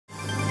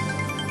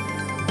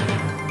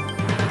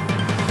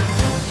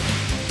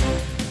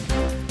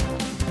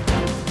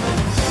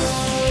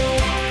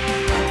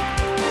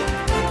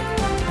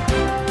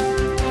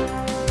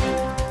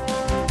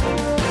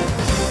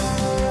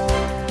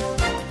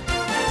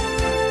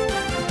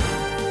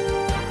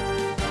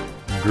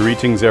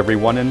Greetings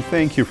everyone, and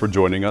thank you for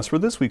joining us for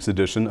this week's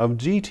edition of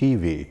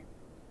GTV.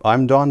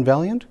 I'm Don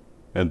Valiant,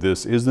 and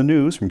this is the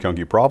news from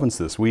Gyeonggi Province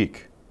this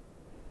week.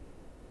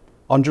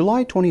 On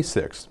July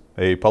 26th,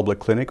 a public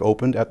clinic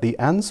opened at the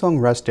Ansong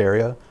Rest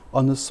area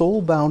on the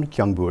Seoul-bound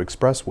Gyeonggi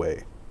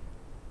Expressway.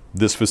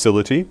 This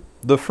facility,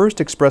 the first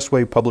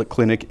expressway public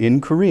clinic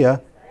in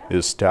Korea,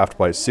 is staffed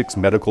by 6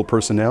 medical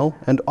personnel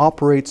and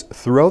operates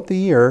throughout the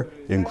year,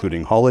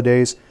 including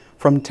holidays,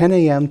 from 10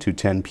 a.m. to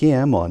 10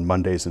 p.m. on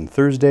Mondays and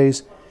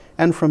Thursdays,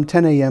 and from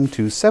 10 a.m.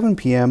 to 7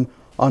 p.m.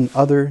 on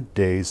other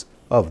days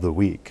of the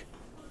week.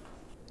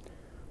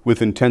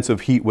 With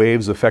intensive heat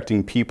waves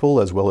affecting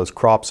people as well as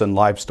crops and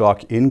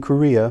livestock in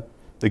Korea,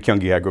 the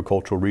Gyeonggi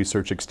Agricultural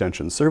Research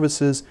Extension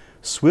Services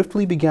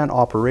swiftly began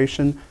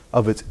operation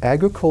of its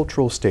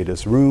agricultural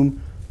status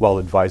room while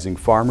advising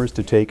farmers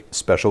to take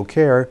special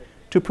care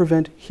to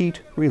prevent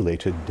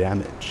heat-related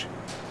damage.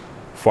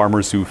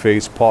 Farmers who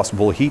face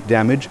possible heat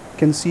damage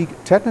can seek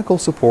technical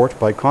support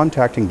by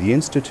contacting the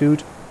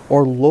Institute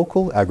or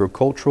local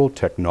agricultural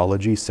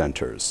technology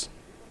centers.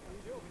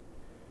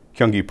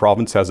 Gyeonggi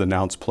Province has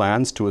announced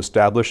plans to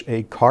establish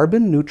a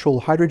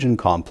carbon-neutral hydrogen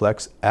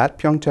complex at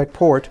Pyeongtaek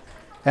Port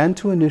and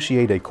to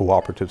initiate a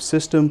cooperative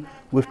system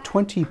with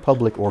 20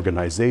 public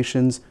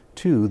organizations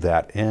to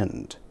that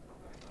end.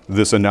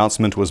 This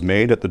announcement was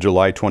made at the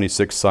July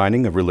 26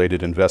 signing of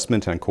related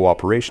investment and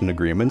cooperation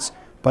agreements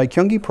by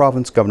Gyeonggi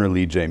Province Governor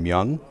Lee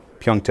Jae-myung,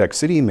 Pyeongtaek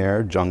City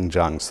Mayor Jung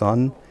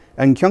Jang-sun,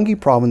 and Gyeonggi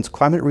Province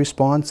Climate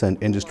Response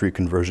and Industry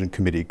Conversion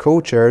Committee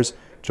co-chairs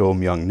Jo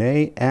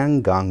Myung-nae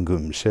and Gang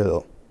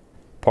Geum-sil.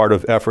 Part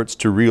of efforts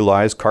to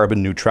realize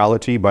carbon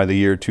neutrality by the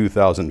year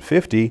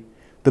 2050,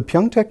 the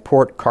Pyeongtaek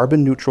Port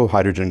Carbon Neutral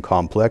Hydrogen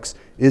Complex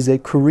is a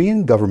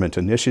Korean government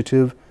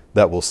initiative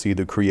that will see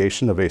the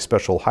creation of a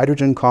special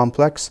hydrogen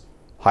complex,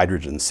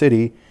 hydrogen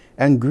city,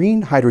 and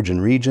green hydrogen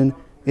region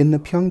in the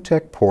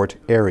Pyeongtaek Port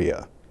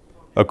area.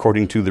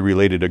 According to the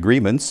related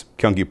agreements,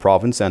 Gyeonggi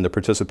Province and the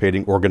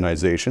participating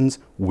organizations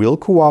will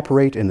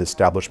cooperate in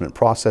establishment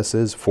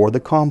processes for the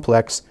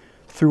complex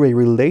through a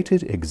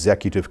related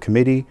executive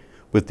committee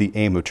with the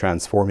aim of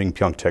transforming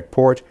Pyeongtaek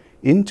Port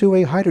into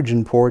a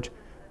hydrogen port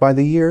by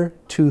the year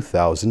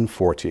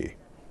 2040.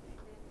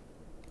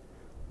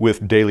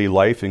 With daily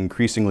life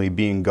increasingly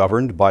being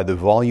governed by the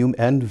volume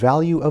and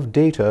value of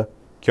data,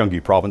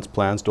 Gyeonggi Province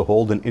plans to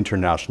hold an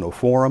international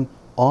forum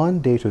on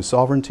data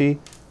sovereignty,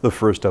 the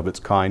first of its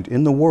kind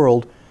in the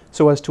world,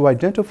 so as to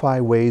identify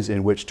ways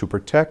in which to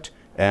protect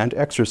and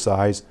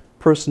exercise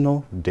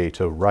personal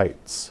data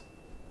rights.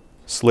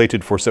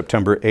 Slated for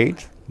September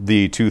 8th,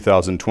 the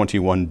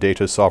 2021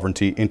 Data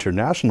Sovereignty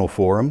International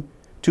Forum,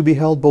 to be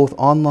held both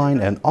online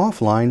and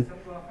offline,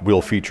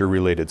 will feature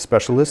related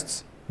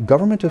specialists,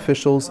 government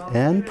officials,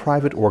 and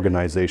private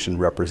organization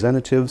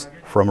representatives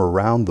from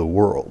around the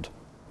world.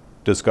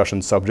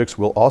 Discussion subjects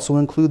will also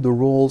include the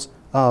roles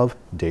of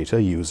data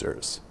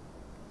users.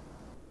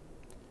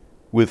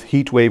 With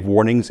heatwave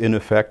warnings in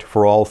effect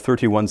for all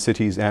 31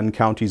 cities and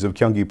counties of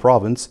Gyeonggi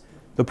Province,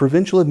 the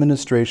provincial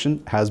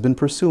administration has been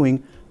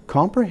pursuing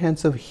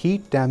comprehensive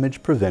heat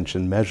damage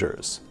prevention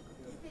measures.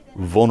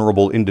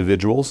 Vulnerable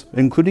individuals,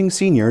 including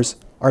seniors,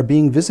 are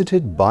being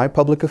visited by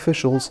public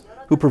officials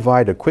who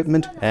provide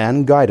equipment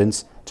and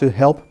guidance to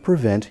help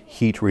prevent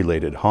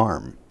heat-related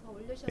harm.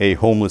 A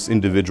homeless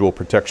individual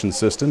protection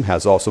system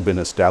has also been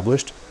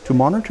established to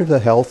monitor the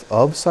health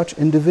of such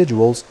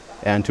individuals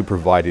and to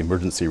provide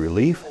emergency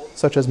relief,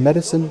 such as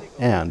medicine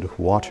and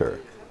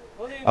water.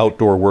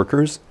 Outdoor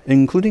workers,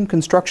 including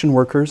construction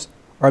workers,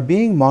 are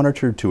being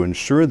monitored to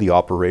ensure the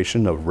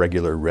operation of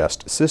regular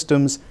rest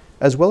systems,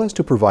 as well as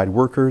to provide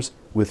workers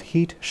with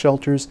heat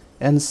shelters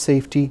and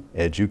safety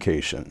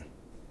education.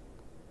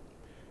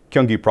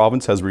 Gyeonggi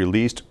Province has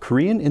released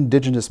Korean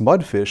indigenous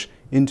mudfish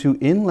into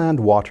inland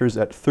waters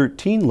at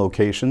 13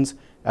 locations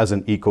as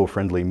an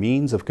eco-friendly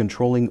means of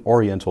controlling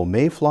oriental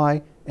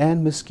mayfly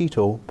and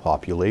mosquito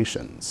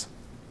populations.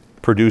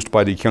 Produced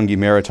by the Gyeonggi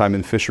Maritime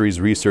and Fisheries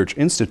Research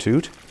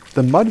Institute,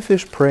 the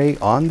mudfish prey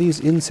on these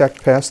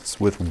insect pests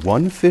with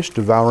one fish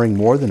devouring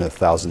more than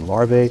 1,000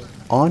 larvae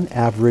on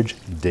average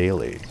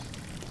daily.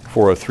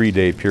 For a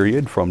 3-day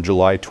period from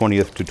July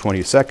 20th to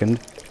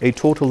 22nd, a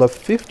total of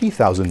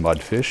 50,000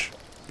 mudfish,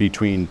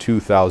 between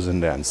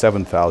 2,000 and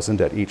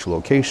 7,000 at each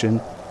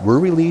location, were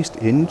released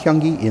in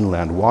Gyeonggi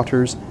inland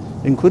waters,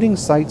 including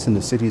sites in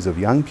the cities of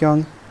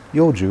Yangpyeong,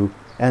 Yeoju,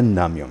 and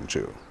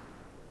Namyeongju.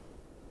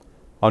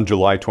 On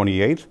July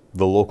 28th,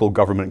 the Local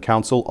Government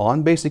Council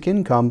on Basic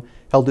Income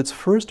held its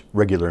first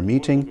regular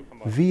meeting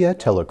via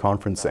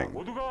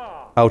teleconferencing.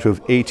 Out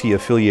of 80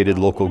 affiliated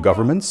local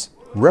governments,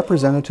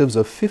 representatives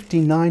of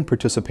 59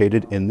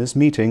 participated in this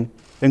meeting,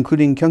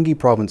 including Gyeonggi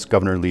Province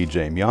Governor Lee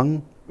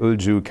Jae-myung,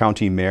 Ulju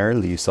County Mayor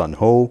Lee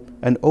Sun-ho,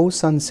 and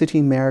Osan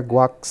City Mayor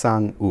Kwak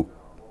Sang-uk.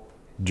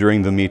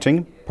 During the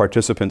meeting,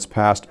 participants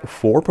passed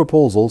 4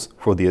 proposals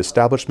for the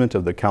establishment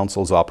of the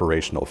Council's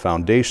operational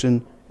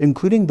foundation,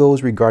 including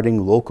those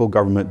regarding local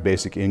government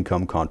basic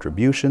income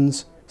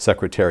contributions,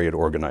 secretariat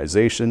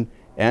organization,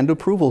 and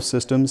approval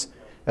systems,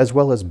 as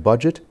well as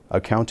budget,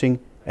 accounting,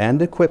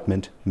 and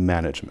equipment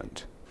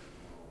management.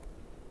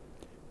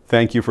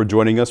 Thank you for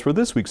joining us for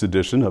this week's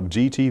edition of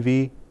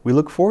GTV. We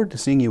look forward to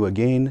seeing you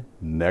again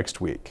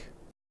next week.